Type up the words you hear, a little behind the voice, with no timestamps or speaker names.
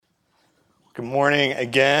Good morning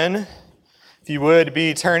again. If you would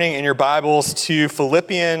be turning in your Bibles to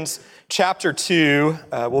Philippians chapter 2,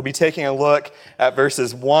 we'll be taking a look at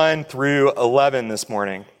verses 1 through 11 this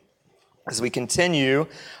morning as we continue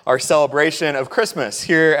our celebration of Christmas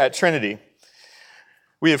here at Trinity.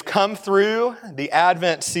 We have come through the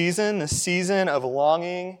Advent season, the season of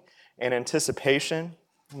longing and anticipation,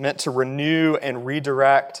 meant to renew and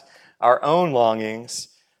redirect our own longings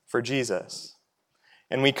for Jesus.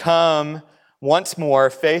 And we come once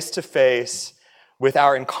more face to face with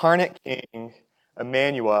our incarnate King,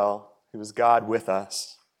 Emmanuel, who is God with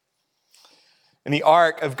us. In the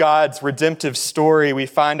arc of God's redemptive story, we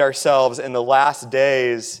find ourselves in the last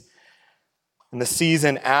days, in the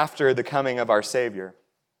season after the coming of our Savior.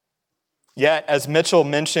 Yet, as Mitchell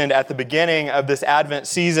mentioned at the beginning of this Advent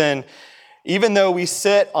season, even though we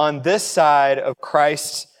sit on this side of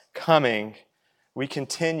Christ's coming, we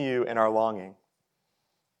continue in our longing.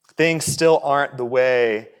 Things still aren't the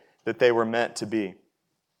way that they were meant to be.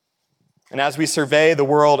 And as we survey the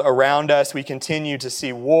world around us, we continue to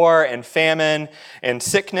see war and famine and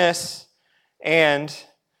sickness, and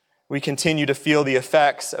we continue to feel the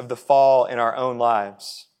effects of the fall in our own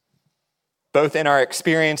lives, both in our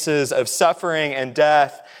experiences of suffering and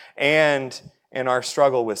death and in our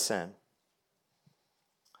struggle with sin.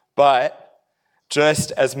 But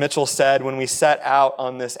just as Mitchell said when we set out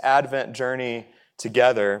on this Advent journey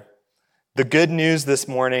together, the good news this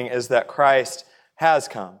morning is that Christ has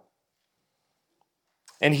come.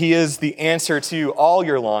 And he is the answer to all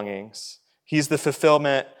your longings. He's the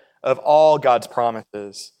fulfillment of all God's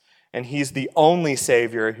promises. And he's the only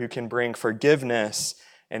Savior who can bring forgiveness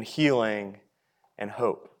and healing and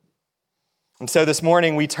hope. And so this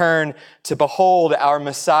morning we turn to behold our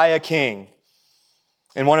Messiah King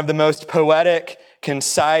in one of the most poetic,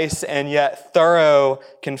 concise, and yet thorough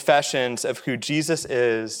confessions of who Jesus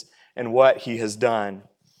is and what he has done.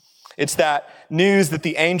 It's that news that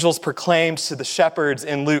the angels proclaimed to the shepherds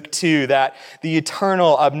in Luke 2, that the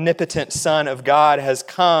eternal, omnipotent Son of God has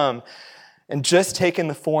come and just taken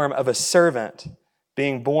the form of a servant,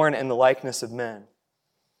 being born in the likeness of men.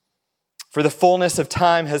 For the fullness of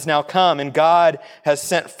time has now come, and God has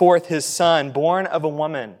sent forth his Son, born of a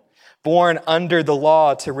woman, born under the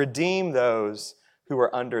law, to redeem those who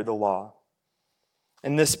are under the law.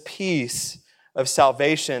 And this peace of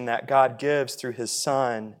salvation that God gives through his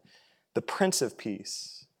Son, the Prince of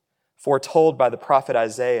Peace, foretold by the prophet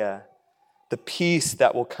Isaiah, the peace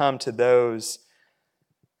that will come to those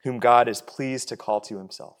whom God is pleased to call to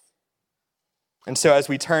himself. And so as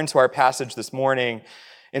we turn to our passage this morning,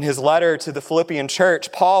 in his letter to the Philippian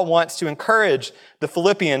church, Paul wants to encourage the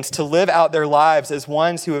Philippians to live out their lives as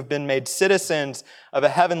ones who have been made citizens of a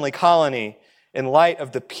heavenly colony in light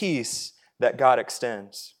of the peace that God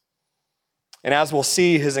extends. And as we'll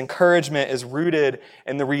see, his encouragement is rooted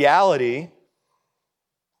in the reality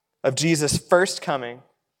of Jesus' first coming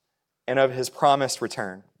and of his promised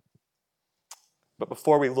return. But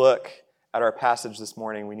before we look at our passage this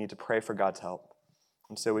morning, we need to pray for God's help.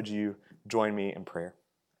 And so would you join me in prayer?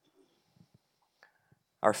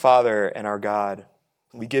 Our Father and our God,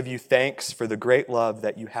 we give you thanks for the great love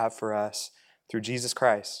that you have for us through Jesus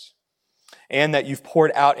Christ, and that you've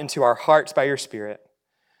poured out into our hearts by your Spirit.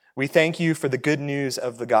 We thank you for the good news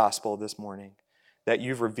of the gospel this morning that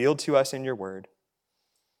you've revealed to us in your word.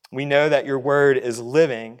 We know that your word is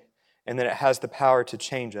living and that it has the power to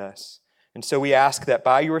change us. And so we ask that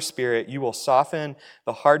by your Spirit, you will soften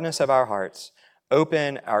the hardness of our hearts,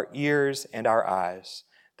 open our ears and our eyes,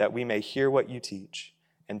 that we may hear what you teach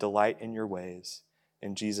and delight in your ways.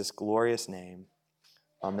 In Jesus' glorious name,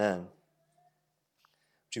 amen.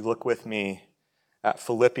 Would you look with me at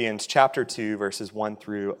Philippians chapter 2, verses 1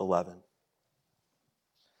 through 11.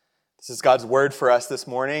 This is God's word for us this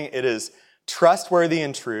morning. It is trustworthy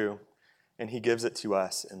and true, and he gives it to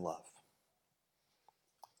us in love.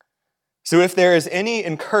 So if there is any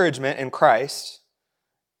encouragement in Christ,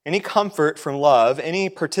 any comfort from love, any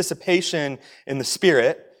participation in the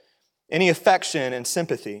Spirit, any affection and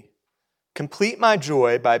sympathy, complete my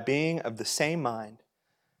joy by being of the same mind,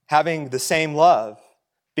 having the same love,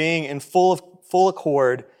 being in full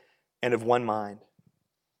accord and of one mind.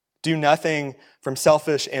 Do nothing from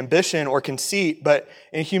selfish ambition or conceit, but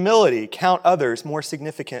in humility count others more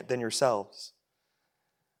significant than yourselves.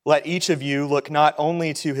 Let each of you look not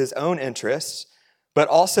only to his own interests, but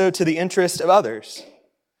also to the interest of others.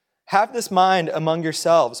 Have this mind among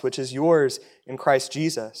yourselves, which is yours in Christ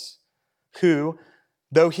Jesus, who,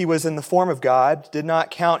 though he was in the form of God, did not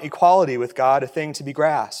count equality with God a thing to be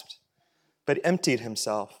grasped, but emptied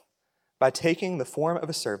himself by taking the form of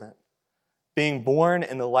a servant, being born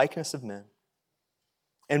in the likeness of men.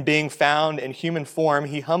 and being found in human form,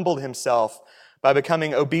 he humbled himself by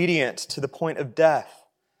becoming obedient to the point of death,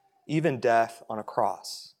 even death on a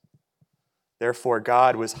cross. Therefore,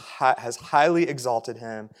 God has highly exalted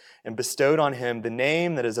him and bestowed on him the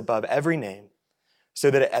name that is above every name, so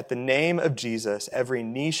that at the name of Jesus, every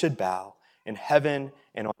knee should bow in heaven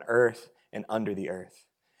and on earth and under the earth,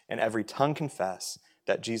 and every tongue confess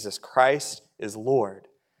that Jesus Christ is Lord,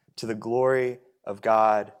 to the glory of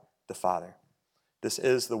God the Father. This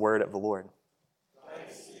is the word of the Lord.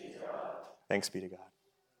 Thanks be to God. Thanks be to God.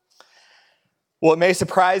 Well, it may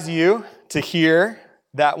surprise you to hear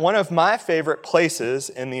that one of my favorite places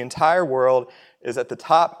in the entire world is at the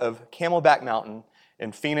top of Camelback Mountain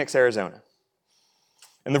in Phoenix, Arizona.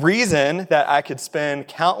 And the reason that I could spend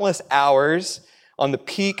countless hours on the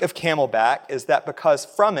peak of Camelback is that because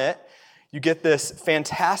from it, you get this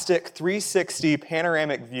fantastic 360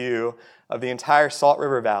 panoramic view of the entire Salt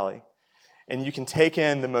River Valley, and you can take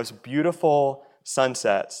in the most beautiful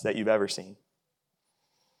sunsets that you've ever seen.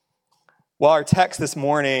 Well, our text this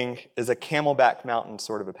morning is a Camelback Mountain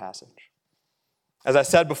sort of a passage. As I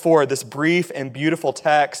said before, this brief and beautiful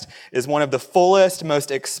text is one of the fullest, most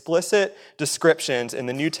explicit descriptions in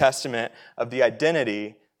the New Testament of the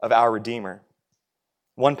identity of our Redeemer.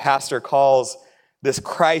 One pastor calls this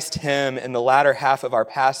Christ hymn in the latter half of our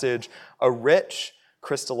passage a rich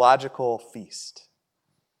Christological feast.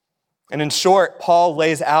 And in short, Paul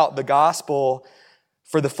lays out the gospel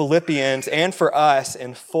for the Philippians and for us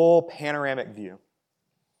in full panoramic view.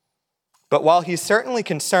 But while he's certainly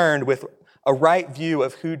concerned with a right view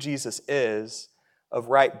of who Jesus is, of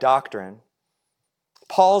right doctrine,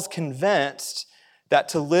 Paul's convinced that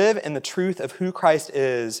to live in the truth of who Christ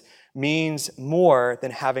is means more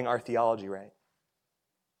than having our theology right.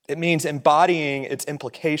 It means embodying its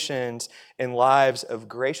implications in lives of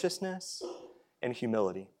graciousness and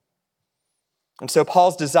humility. And so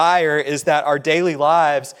Paul's desire is that our daily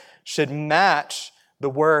lives should match the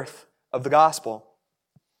worth of the gospel.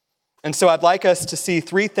 And so I'd like us to see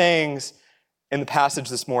three things in the passage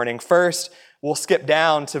this morning. First, we'll skip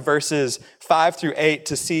down to verses 5 through 8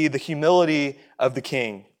 to see the humility of the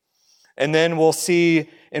king. And then we'll see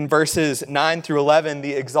in verses 9 through 11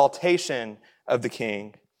 the exaltation of the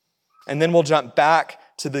king. And then we'll jump back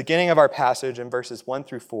to the beginning of our passage in verses 1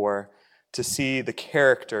 through 4 to see the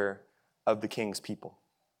character of the king's people.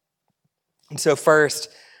 And so first,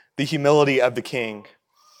 the humility of the king.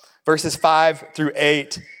 Verses 5 through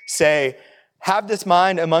 8 say, "Have this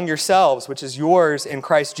mind among yourselves, which is yours in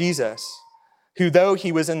Christ Jesus, who though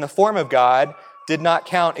he was in the form of God, did not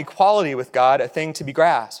count equality with God a thing to be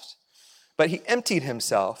grasped. But he emptied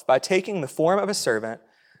himself by taking the form of a servant,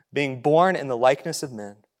 being born in the likeness of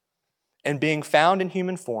men. And being found in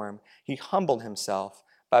human form, he humbled himself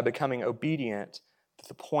by becoming obedient to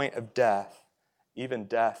the point of death, even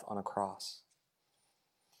death on a cross."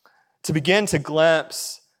 To begin to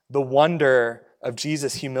glimpse the wonder of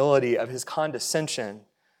Jesus' humility, of his condescension,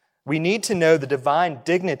 we need to know the divine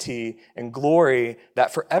dignity and glory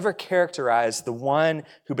that forever characterized the one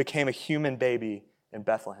who became a human baby in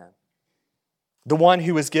Bethlehem. The one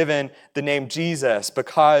who was given the name Jesus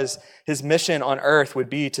because his mission on earth would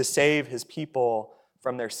be to save his people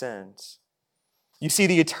from their sins. You see,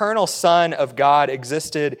 the eternal Son of God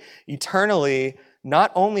existed eternally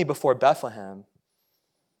not only before Bethlehem,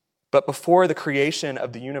 but before the creation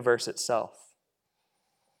of the universe itself.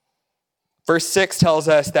 Verse 6 tells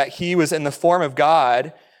us that he was in the form of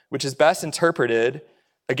God, which is best interpreted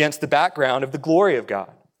against the background of the glory of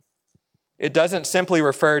God. It doesn't simply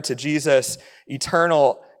refer to Jesus'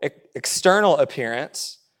 eternal external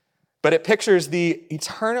appearance, but it pictures the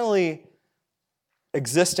eternally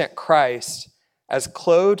existent Christ as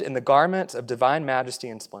clothed in the garments of divine majesty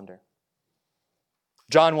and splendor.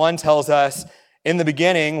 John 1 tells us, "In the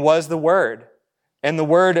beginning was the Word, and the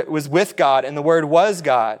Word was with God, and the Word was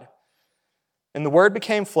God. And the Word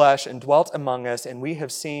became flesh and dwelt among us, and we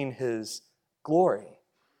have seen his glory.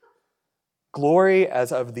 Glory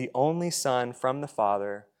as of the only Son from the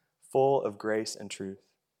Father, full of grace and truth."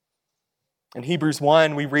 In Hebrews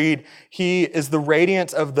 1, we read, "He is the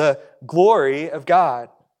radiance of the glory of God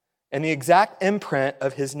and the exact imprint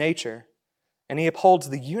of his nature, and he upholds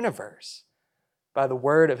the universe by the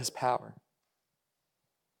word of his power."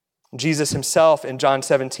 Jesus himself in John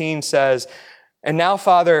 17 says, "And now,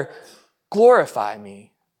 Father, glorify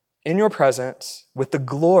me in your presence with the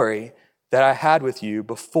glory that I had with you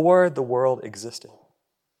before the world existed."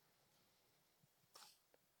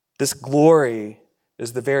 This glory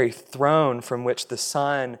is the very throne from which the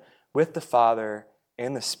Son, with the Father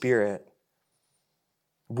and the Spirit,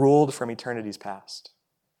 ruled from eternity's past.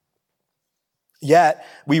 Yet,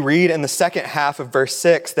 we read in the second half of verse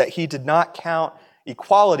 6 that he did not count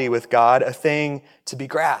equality with God a thing to be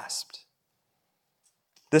grasped.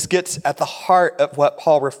 This gets at the heart of what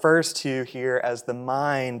Paul refers to here as the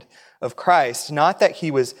mind of Christ. Not that he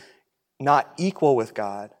was not equal with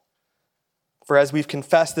God. For as we've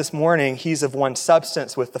confessed this morning, he's of one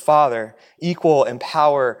substance with the Father, equal in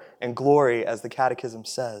power and glory, as the Catechism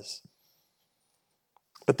says.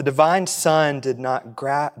 But the divine Son did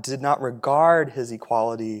not regard his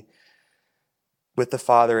equality with the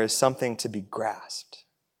Father as something to be grasped,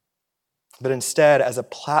 but instead as a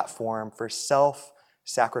platform for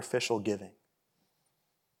self-sacrificial giving.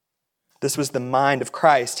 This was the mind of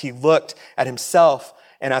Christ. He looked at himself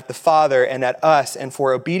and at the Father and at us, and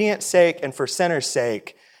for obedience' sake and for sinners'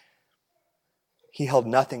 sake, he held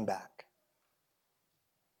nothing back.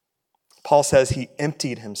 Paul says he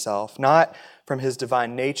emptied himself, not from his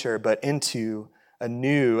divine nature, but into a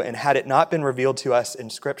new, and had it not been revealed to us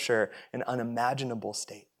in Scripture, an unimaginable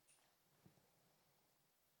state.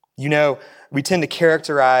 You know, we tend to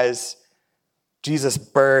characterize Jesus'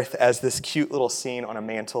 birth as this cute little scene on a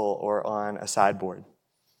mantle or on a sideboard.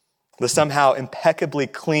 The somehow impeccably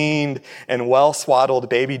cleaned and well-swaddled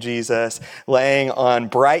baby Jesus laying on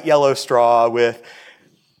bright yellow straw with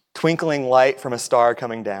twinkling light from a star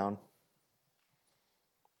coming down.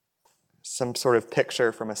 Some sort of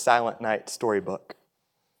picture from a Silent Night storybook.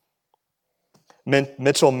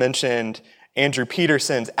 Mitchell mentioned Andrew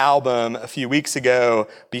Peterson's album a few weeks ago,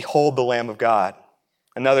 Behold the Lamb of God.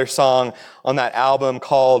 Another song on that album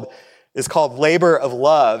is called Labor of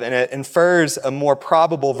Love, and it infers a more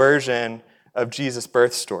probable version of Jesus'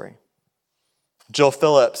 birth story. Jill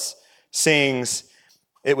Phillips sings,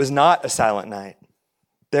 "It was not a silent night.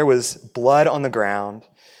 There was blood on the ground.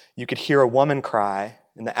 You could hear a woman cry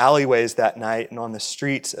in the alleyways that night and on the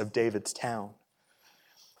streets of David's town.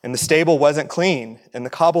 And the stable wasn't clean, and the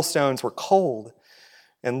cobblestones were cold,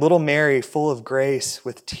 and little Mary, full of grace,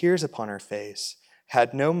 with tears upon her face,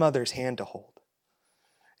 had no mother's hand to hold.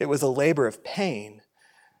 It was a labor of pain.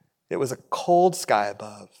 It was a cold sky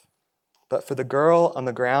above. But for the girl on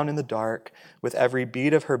the ground in the dark, with every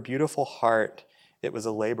beat of her beautiful heart, it was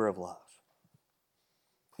a labor of love."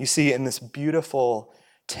 You see, in this beautiful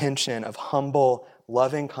tension of humble,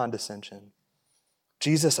 loving condescension,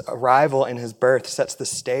 Jesus' arrival in his birth sets the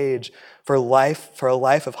stage for a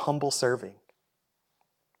life of humble serving,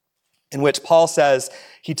 in which Paul says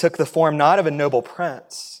he took the form not of a noble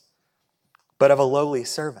prince, but of a lowly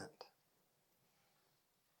servant,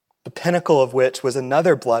 the pinnacle of which was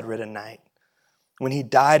another blood-ridden night when he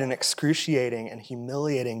died an excruciating and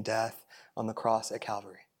humiliating death on the cross at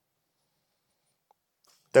Calvary.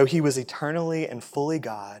 Though he was eternally and fully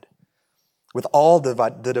God, with all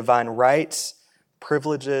the divine rights,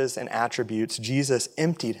 privileges, and attributes, Jesus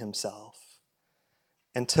emptied himself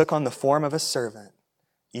and took on the form of a servant,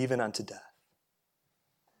 even unto death.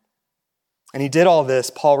 And he did all this,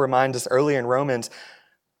 Paul reminds us earlier in Romans,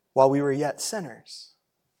 while we were yet sinners,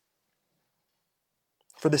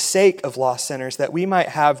 for the sake of lost sinners, that we might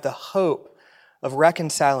have the hope of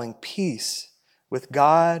reconciling peace with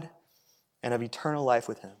God and of eternal life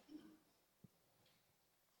with him.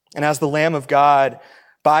 And as the Lamb of God,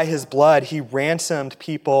 by his blood, he ransomed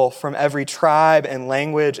people from every tribe and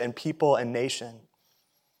language and people and nation.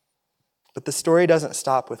 But the story doesn't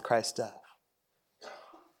stop with Christ's death.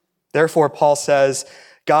 Therefore, Paul says,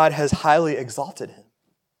 God has highly exalted him.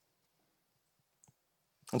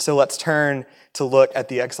 And so let's turn to look at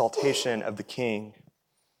the exaltation of the King.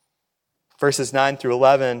 Verses 9 through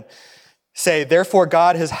 11 say, "Therefore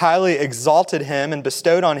God has highly exalted him and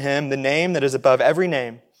bestowed on him the name that is above every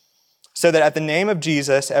name, so that at the name of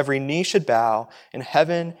Jesus every knee should bow in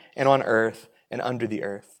heaven and on earth and under the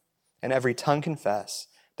earth, and every tongue confess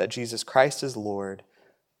that Jesus Christ is Lord,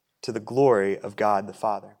 to the glory of God the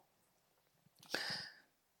Father."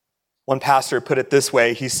 One pastor put it this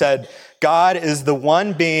way. He said, "God is the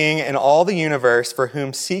one being in all the universe for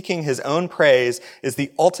whom seeking his own praise is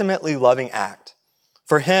the ultimately loving act.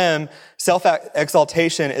 For him,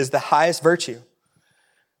 self-exaltation is the highest virtue.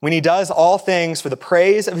 When he does all things for the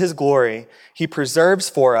praise of his glory, he preserves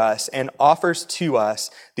for us and offers to us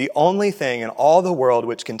the only thing in all the world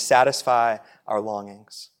which can satisfy our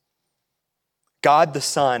longings. God the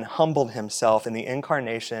Son humbled himself in the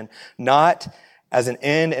incarnation, not as an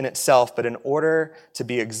end in itself, but in order to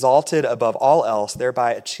be exalted above all else,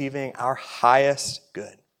 thereby achieving our highest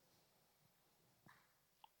good."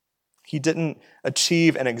 He didn't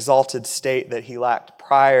achieve an exalted state that he lacked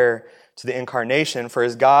prior to the incarnation, for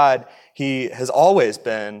as God, he has always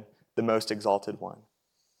been the most exalted one.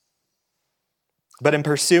 But in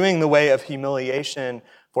pursuing the way of humiliation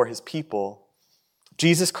for his people,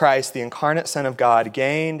 Jesus Christ, the incarnate Son of God,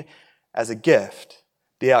 gained as a gift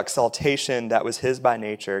the exaltation that was his by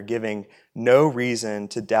nature, giving no reason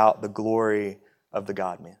to doubt the glory of the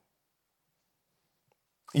God-man.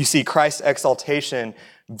 You see, Christ's exaltation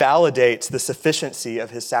validates the sufficiency of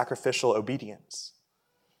his sacrificial obedience.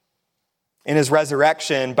 In his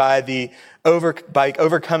resurrection, by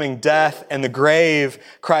overcoming death and the grave,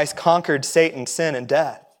 Christ conquered Satan, sin, and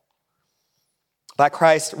death. By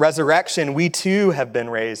Christ's resurrection, we too have been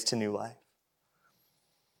raised to new life.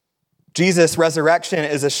 Jesus' resurrection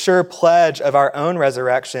is a sure pledge of our own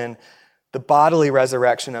resurrection, the bodily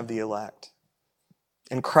resurrection of the elect.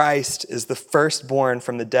 And Christ is the firstborn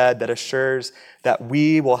from the dead that assures that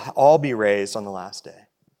we will all be raised on the last day.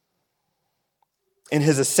 In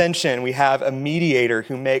his ascension, we have a mediator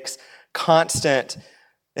who makes constant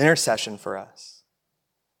intercession for us.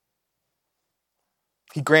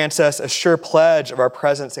 He grants us a sure pledge of our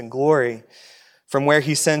presence and glory, from where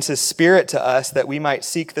he sends his Spirit to us that we might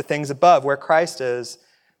seek the things above, where Christ is,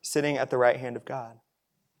 sitting at the right hand of God.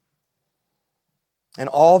 And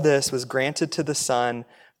all this was granted to the Son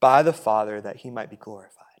by the Father that he might be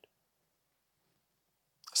glorified.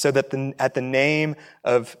 So that at the name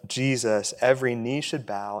of Jesus, every knee should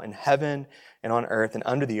bow in heaven and on earth and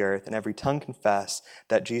under the earth, and every tongue confess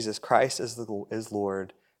that Jesus Christ is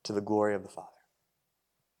Lord, to the glory of the Father.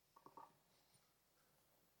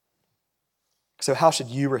 So how should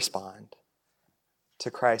you respond to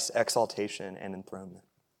Christ's exaltation and enthronement?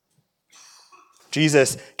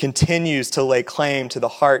 Jesus continues to lay claim to the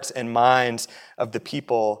hearts and minds of the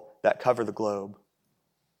people that cover the globe.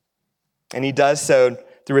 And he does so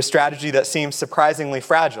through a strategy that seems surprisingly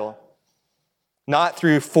fragile, not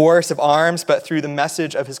through force of arms, but through the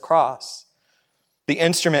message of his cross, the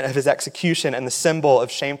instrument of his execution and the symbol of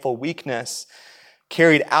shameful weakness,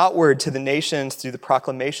 carried outward to the nations through the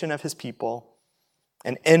proclamation of his people,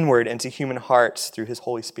 and inward into human hearts through his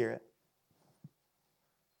Holy Spirit.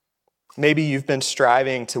 Maybe you've been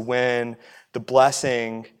striving to win the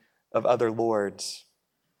blessing of other lords,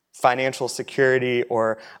 financial security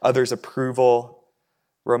or others' approval,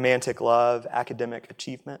 romantic love, academic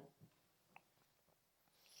achievement.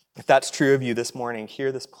 If that's true of you this morning,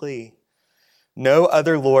 hear this plea. No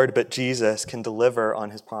other Lord but Jesus can deliver on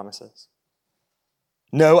his promises.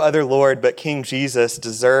 No other Lord but King Jesus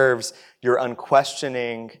deserves your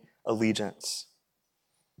unquestioning allegiance.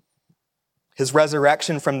 His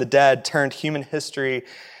resurrection from the dead turned human history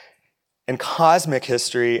and cosmic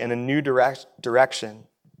history in a new direction,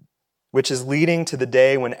 which is leading to the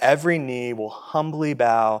day when every knee will humbly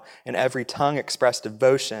bow and every tongue express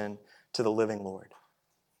devotion to the living Lord.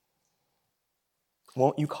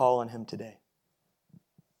 Won't you call on him today?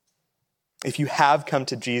 If you have come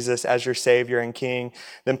to Jesus as your Savior and King,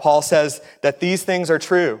 then Paul says that these things are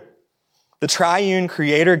true. The triune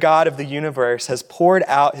creator God of the universe has poured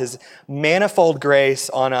out his manifold grace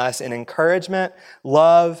on us in encouragement,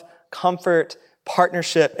 love, comfort,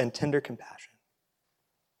 partnership, and tender compassion.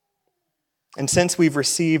 And since we've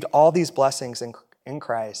received all these blessings in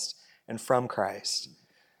Christ and from Christ,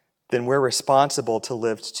 then we're responsible to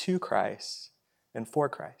live to Christ and for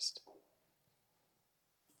Christ.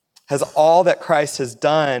 Has all that Christ has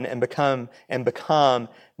done and become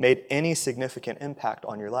made any significant impact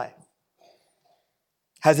on your life?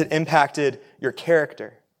 Has it impacted your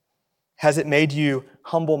character? Has it made you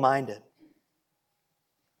humble-minded?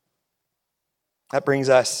 That brings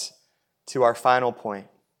us to our final point,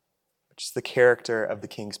 which is the character of the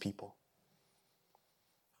King's people.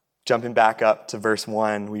 Jumping back up to verse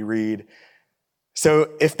 1, we read,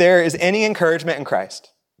 "So if there is any encouragement in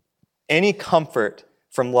Christ, any comfort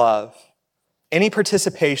from love, any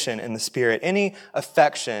participation in the Spirit, any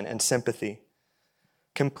affection and sympathy,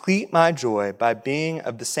 complete my joy by being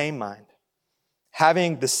of the same mind,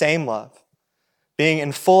 having the same love, being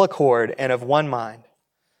in full accord and of one mind.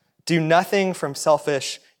 Do nothing from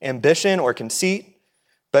selfish ambition or conceit,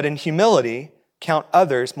 but in humility count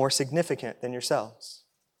others more significant than yourselves.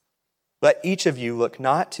 Let each of you look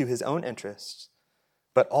not to his own interests,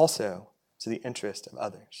 but also to the interest of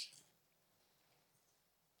others."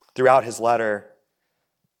 Throughout his letter,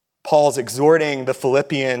 Paul's exhorting the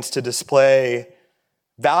Philippians to display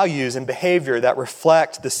values and behavior that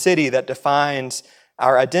reflect the city that defines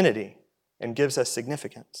our identity and gives us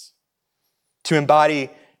significance. To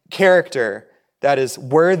embody character that is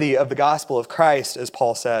worthy of the gospel of Christ, as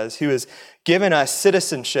Paul says, who has given us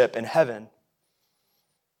citizenship in heaven,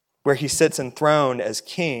 where he sits enthroned as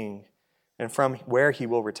king and from where he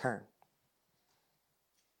will return.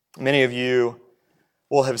 Many of you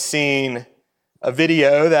will have seen a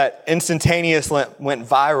video that instantaneously went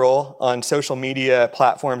viral on social media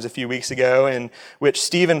platforms a few weeks ago, in which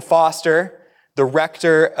Stephen Foster, the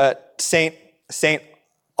rector at St.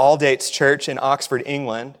 Aldate's Church in Oxford,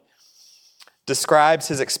 England, describes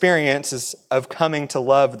his experiences of coming to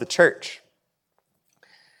love the church.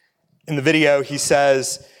 In the video, he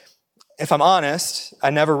says, "If I'm honest, I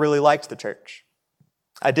never really liked the church.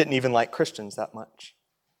 I didn't even like Christians that much.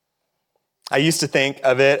 I used to think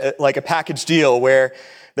of it like a package deal where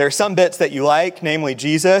there are some bits that you like, namely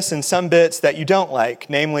Jesus, and some bits that you don't like,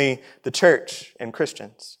 namely the church and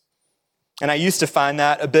Christians. And I used to find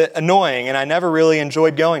that a bit annoying, and I never really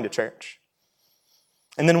enjoyed going to church.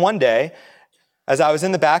 And then one day, as I was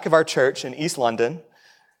in the back of our church in East London,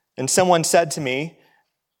 and someone said to me,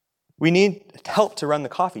 'We need help to run the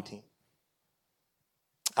coffee team.'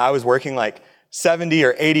 I was working like 70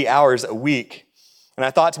 or 80 hours a week, and I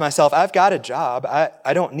thought to myself, I've got a job.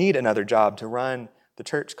 I don't need another job to run the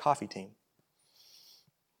church coffee team.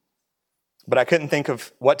 But I couldn't think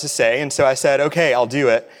of what to say, and so I said, okay, I'll do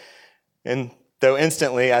it. And though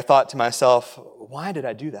instantly I thought to myself, why did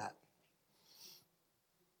I do that?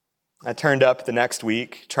 I turned up the next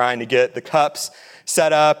week trying to get the cups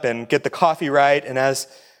set up and get the coffee right, and as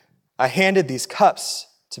I handed these cups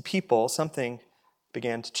to people, something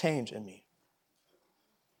began to change in me.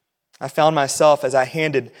 I found myself, as I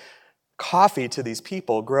handed coffee to these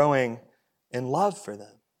people, growing in love for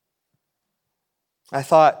them. I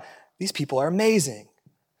thought, these people are amazing.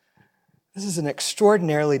 This is an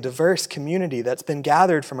extraordinarily diverse community that's been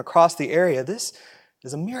gathered from across the area. This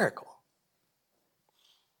is a miracle.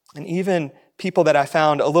 And even people that I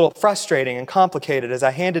found a little frustrating and complicated, as I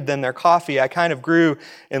handed them their coffee, I kind of grew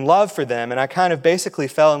in love for them, and I kind of basically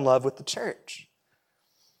fell in love with the church.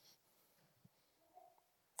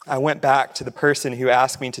 I went back to the person who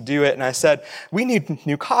asked me to do it, and I said, we need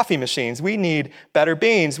new coffee machines. We need better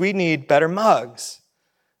beans. We need better mugs.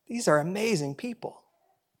 These are amazing people.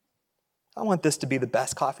 I want this to be the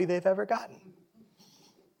best coffee they've ever gotten.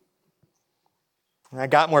 And I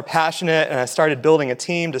got more passionate, and I started building a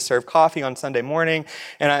team to serve coffee on Sunday morning.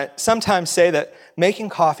 And I sometimes say that making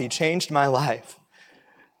coffee changed my life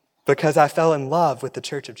because I fell in love with the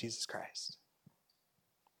Church of Jesus Christ.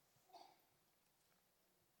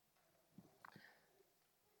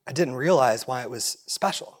 I didn't realize why it was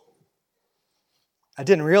special. I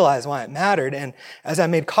didn't realize why it mattered. And as I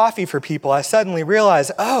made coffee for people, I suddenly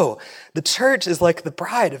realized, oh, the church is like the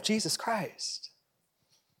bride of Jesus Christ.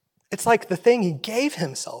 It's like the thing he gave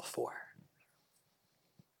himself for.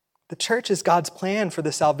 The church is God's plan for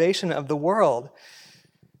the salvation of the world.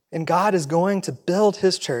 And God is going to build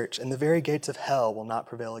his church, and the very gates of hell will not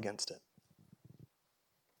prevail against it.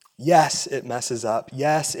 Yes, it messes up.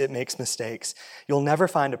 Yes, it makes mistakes. You'll never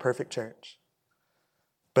find a perfect church.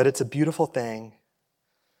 But it's a beautiful thing.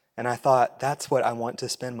 And I thought, that's what I want to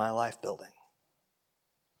spend my life building.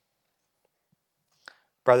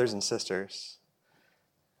 Brothers and sisters,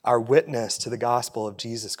 our witness to the gospel of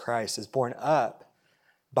Jesus Christ is borne up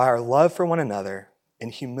by our love for one another in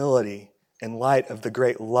humility in light of the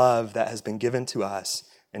great love that has been given to us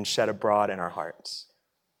and shed abroad in our hearts.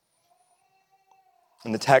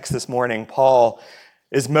 In the text this morning, Paul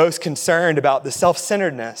is most concerned about the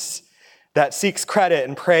self-centeredness that seeks credit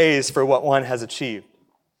and praise for what one has achieved.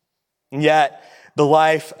 And yet, the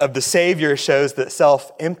life of the Savior shows that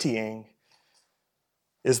self-emptying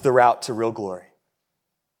is the route to real glory,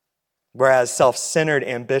 whereas self-centered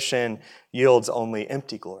ambition yields only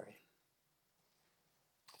empty glory.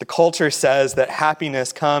 The culture says that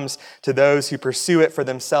happiness comes to those who pursue it for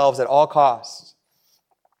themselves at all costs,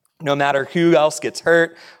 no matter who else gets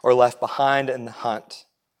hurt or left behind in the hunt.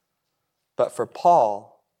 But for Paul,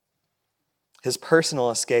 his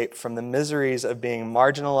personal escape from the miseries of being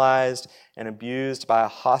marginalized and abused by a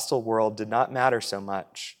hostile world did not matter so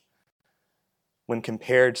much when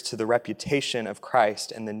compared to the reputation of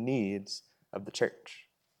Christ and the needs of the church.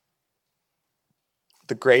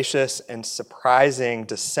 The gracious and surprising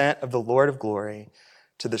descent of the Lord of glory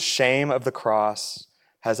to the shame of the cross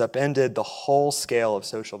has upended the whole scale of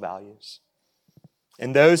social values.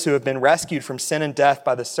 And those who have been rescued from sin and death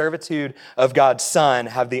by the servitude of God's Son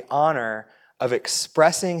have the honor of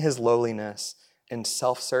expressing his lowliness in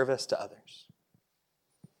self-service to others.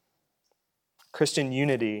 Christian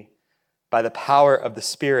unity by the power of the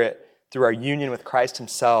Spirit through our union with Christ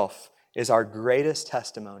himself is our greatest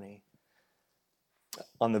testimony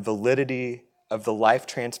on the validity of the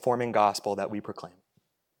life-transforming gospel that we proclaim.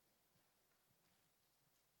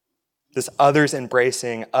 This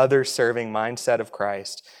others-embracing, others-serving mindset of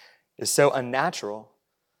Christ is so unnatural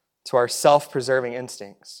to our self-preserving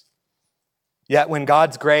instincts. Yet when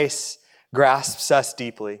God's grace grasps us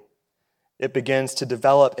deeply, it begins to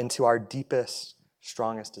develop into our deepest,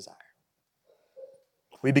 strongest desire.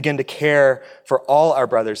 We begin to care for all our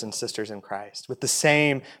brothers and sisters in Christ with the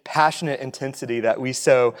same passionate intensity that we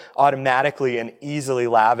so automatically and easily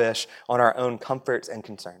lavish on our own comforts and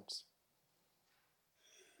concerns.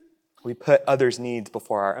 We put others' needs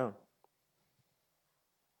before our own.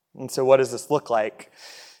 And so what does this look like?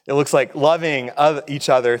 It looks like loving each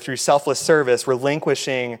other through selfless service,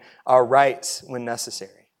 relinquishing our rights when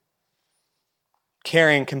necessary,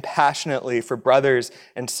 caring compassionately for brothers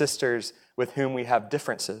and sisters with whom we have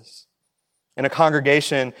differences. In a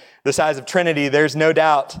congregation the size of Trinity, there's no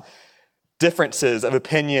doubt differences of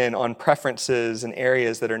opinion on preferences in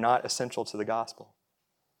areas that are not essential to the gospel.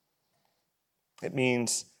 It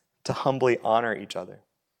means to humbly honor each other.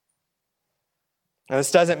 Now,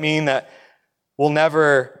 this doesn't mean that we'll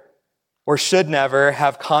never or should never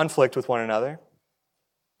have conflict with one another.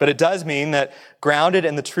 But it does mean that grounded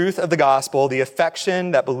in the truth of the gospel, the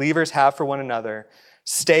affection that believers have for one another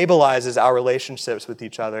stabilizes our relationships with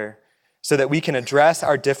each other so that we can address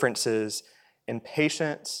our differences in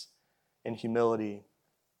patience, in humility,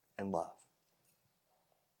 and love.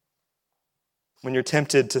 When you're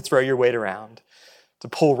tempted to throw your weight around, to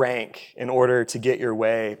pull rank in order to get your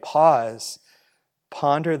way, pause,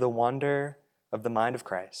 ponder the wonder of the mind of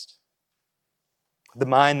Christ, the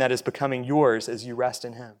mind that is becoming yours as you rest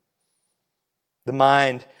in him, the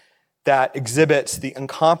mind that exhibits the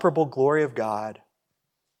incomparable glory of God,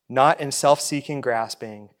 not in self-seeking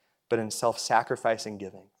grasping, but in self-sacrificing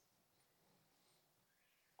giving.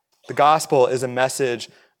 The gospel is a message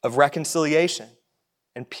of reconciliation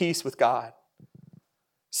and peace with God.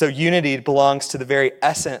 So unity belongs to the very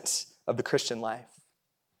essence of the Christian life.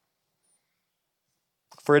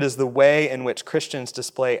 For it is the way in which Christians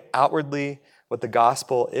display outwardly what the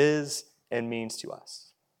gospel is and means to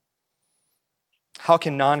us. How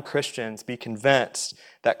can non-Christians be convinced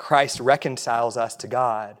that Christ reconciles us to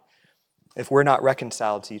God if we're not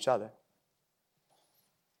reconciled to each other?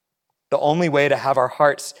 The only way to have our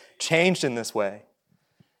hearts changed in this way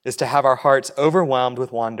is to have our hearts overwhelmed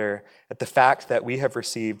with wonder at the fact that we have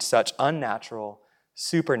received such unnatural,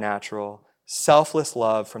 supernatural, selfless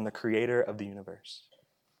love from the Creator of the universe.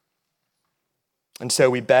 And so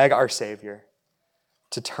we beg our Savior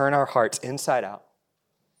to turn our hearts inside out,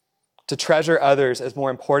 to treasure others as more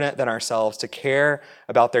important than ourselves, to care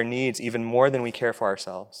about their needs even more than we care for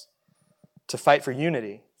ourselves, to fight for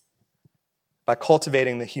unity by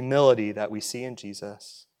cultivating the humility that we see in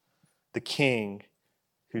Jesus, the King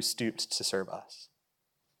who stooped to serve us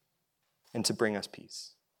and to bring us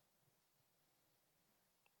peace.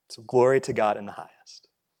 So glory to God in the highest,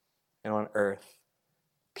 and on earth,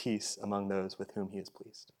 peace among those with whom he is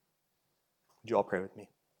pleased. Would you all pray with me?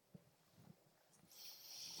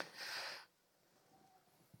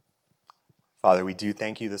 Father, we do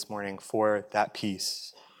thank you this morning for that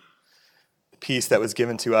peace, the peace that was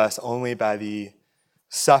given to us only by the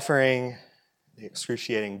suffering, the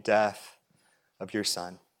excruciating death of your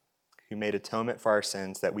Son, who made atonement for our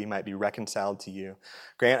sins that we might be reconciled to you.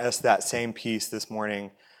 Grant us that same peace this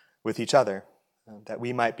morning with each other, that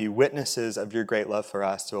we might be witnesses of your great love for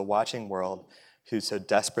us to a watching world who so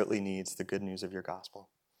desperately needs the good news of your gospel.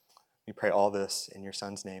 We pray all this in your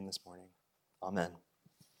Son's name this morning. Amen.